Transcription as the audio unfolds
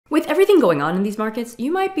With everything going on in these markets,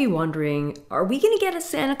 you might be wondering, are we going to get a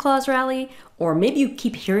Santa Claus rally? Or maybe you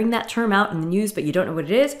keep hearing that term out in the news, but you don't know what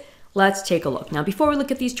it is. Let's take a look. Now, before we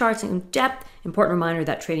look at these charts in depth, important reminder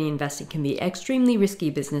that trading and investing can be extremely risky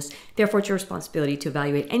business. Therefore, it's your responsibility to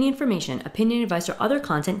evaluate any information, opinion, advice, or other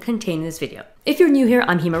content contained in this video. If you're new here,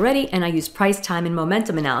 I'm Hima Reddy, and I use price, time, and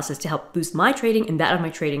momentum analysis to help boost my trading and that of my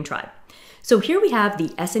trading tribe. So here we have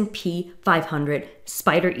the S&P 500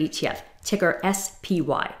 SPDR ETF, ticker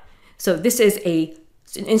SPY. So this is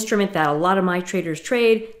an instrument that a lot of my traders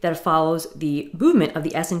trade that follows the movement of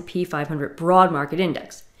the S&P 500 broad market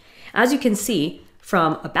index. As you can see,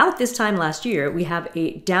 from about this time last year, we have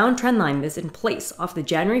a downtrend line that's in place off the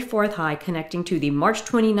January 4th high connecting to the March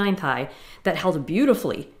 29th high that held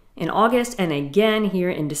beautifully in August and again here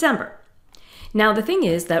in December. Now, the thing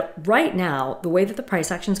is that right now, the way that the price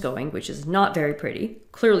action is going, which is not very pretty,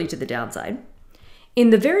 clearly to the downside, in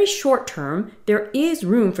the very short term, there is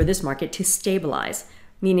room for this market to stabilize,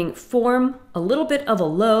 meaning form a little bit of a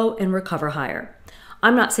low and recover higher.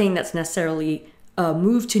 I'm not saying that's necessarily a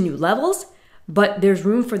move to new levels, but there's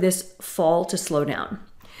room for this fall to slow down.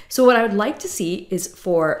 So what I would like to see is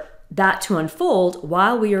for that to unfold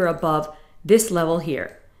while we are above this level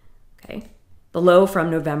here, okay, the low from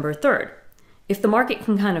November 3rd. If the market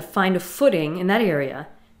can kind of find a footing in that area,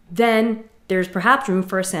 then there's perhaps room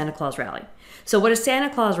for a Santa Claus rally. So what a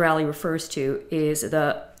Santa Claus rally refers to is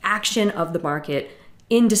the action of the market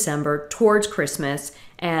in December towards Christmas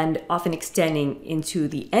and often extending into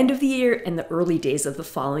the end of the year and the early days of the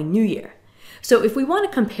following new year. So if we want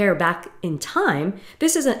to compare back in time,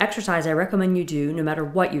 this is an exercise I recommend you do no matter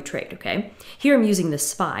what you trade, okay? Here I'm using the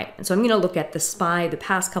SPY. And so I'm going to look at the SPY the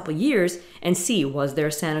past couple years and see, was there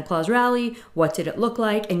a Santa Claus rally? What did it look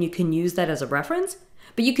like? And you can use that as a reference.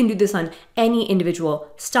 But you can do this on any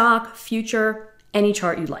individual stock, future, any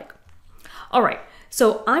chart you like. All right,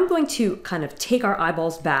 so I'm going to kind of take our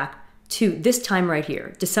eyeballs back to this time right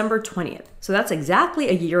here, December 20th. So that's exactly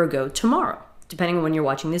a year ago tomorrow, depending on when you're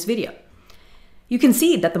watching this video. You can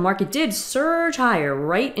see that the market did surge higher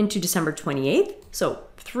right into December 28th, so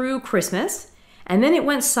through Christmas, and then it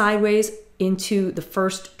went sideways into the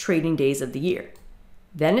first trading days of the year.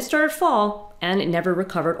 Then it started to fall, and it never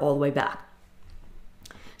recovered all the way back.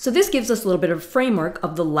 So this gives us a little bit of a framework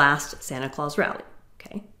of the last Santa Claus rally,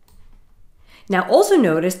 okay? Now also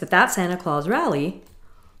notice that that Santa Claus rally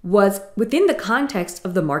was within the context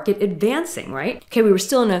of the market advancing, right? Okay, we were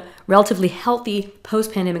still in a relatively healthy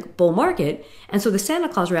post-pandemic bull market, and so the Santa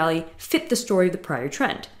Claus rally fit the story of the prior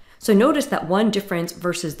trend. So notice that one difference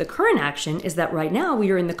versus the current action is that right now we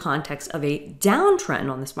are in the context of a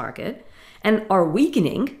downtrend on this market and are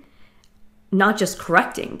weakening, not just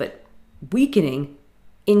correcting, but weakening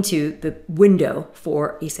into the window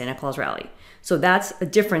for a Santa Claus rally. So that's a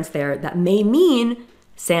difference there that may mean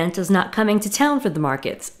Santa's not coming to town for the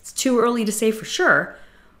markets. It's too early to say for sure,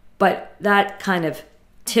 but that kind of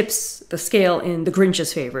tips the scale in the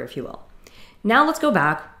Grinch's favor, if you will. Now let's go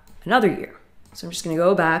back another year. So I'm just going to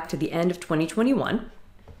go back to the end of 2021.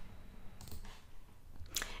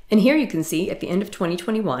 And here you can see at the end of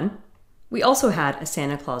 2021, we also had a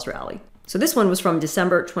Santa Claus rally. So this one was from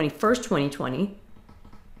December 21st, 2020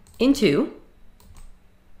 into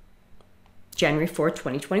January 4th,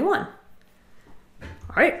 2021. All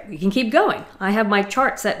right, we can keep going. I have my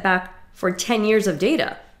chart set back for 10 years of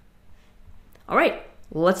data. All right,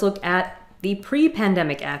 let's look at the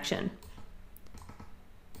pre-pandemic action.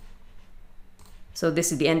 So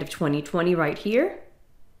this is the end of 2020 right here.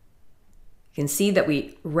 You can see that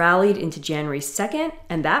we rallied into January 2nd,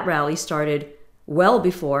 and that rally started well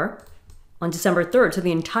before on December 3rd, so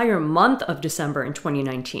the entire month of December in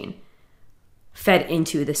 2019 fed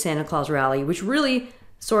into the Santa Claus rally, which really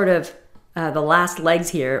sort of the last legs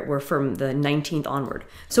here were from the 19th onward.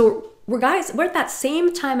 So we're at that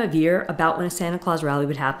same time of year about when a Santa Claus rally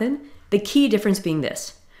would happen. The key difference being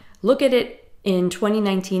this. Look at it in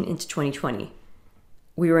 2019 into 2020.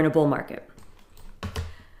 We were in a bull market.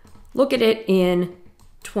 Look at it in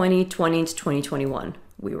 2020 to 2021.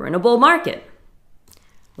 We were in a bull market.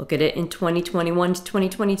 Look at it in 2021 to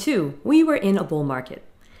 2022. We were in a bull market.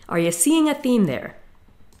 Are you seeing a theme there?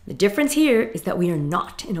 The difference here is that we are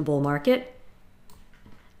not in a bull market.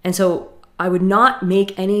 And so I would not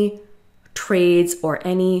make any trades or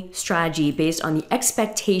any strategy based on the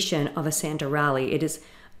expectation of a Santa rally. It is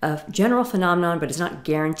a general phenomenon, but it's not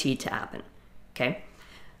guaranteed to happen, okay?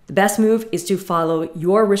 The best move is to follow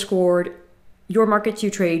your risk reward, your markets you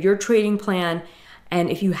trade, your trading plan. And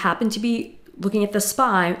if you happen to be looking at the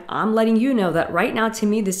SPY, I'm letting you know that right now, to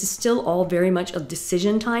me, this is still all very much a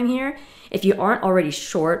decision time here. If you aren't already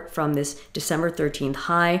short from this December 13th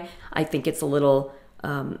high, I think it's a little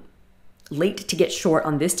late to get short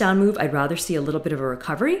on this down move. I'd rather see a little bit of a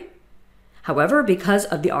recovery. However, because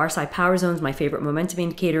of the RSI power zones, my favorite momentum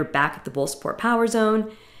indicator back at the bull support power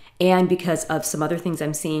zone, and because of some other things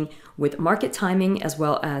I'm seeing with market timing as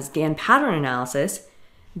well as Gann pattern analysis,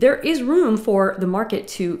 there is room for the market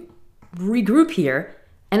to regroup here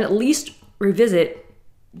and at least revisit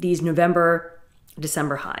these November,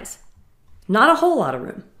 December highs. Not a whole lot of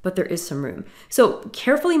room, but there is some room. So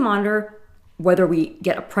carefully monitor whether we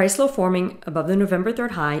get a price low forming above the November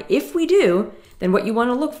 3rd high. If we do, then what you want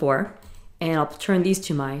to look for, and I'll turn these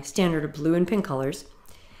to my standard blue and pink colors,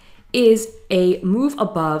 is a move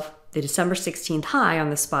above the December 16th high on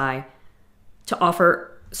the SPY to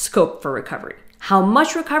offer scope for recovery. How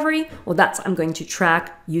much recovery? Well, I'm going to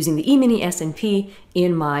track using the E-mini S&P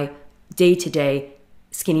in my day-to-day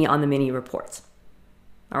skinny on the mini reports.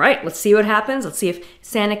 All right, let's see what happens. Let's see if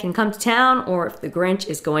Santa can come to town or if the Grinch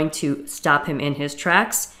is going to stop him in his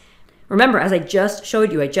tracks. Remember, as I just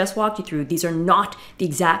showed you, I just walked you through, these are not the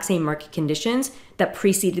exact same market conditions that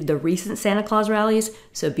preceded the recent Santa Claus rallies.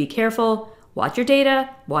 So be careful, watch your data,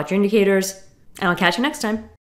 watch your indicators, and I'll catch you next time.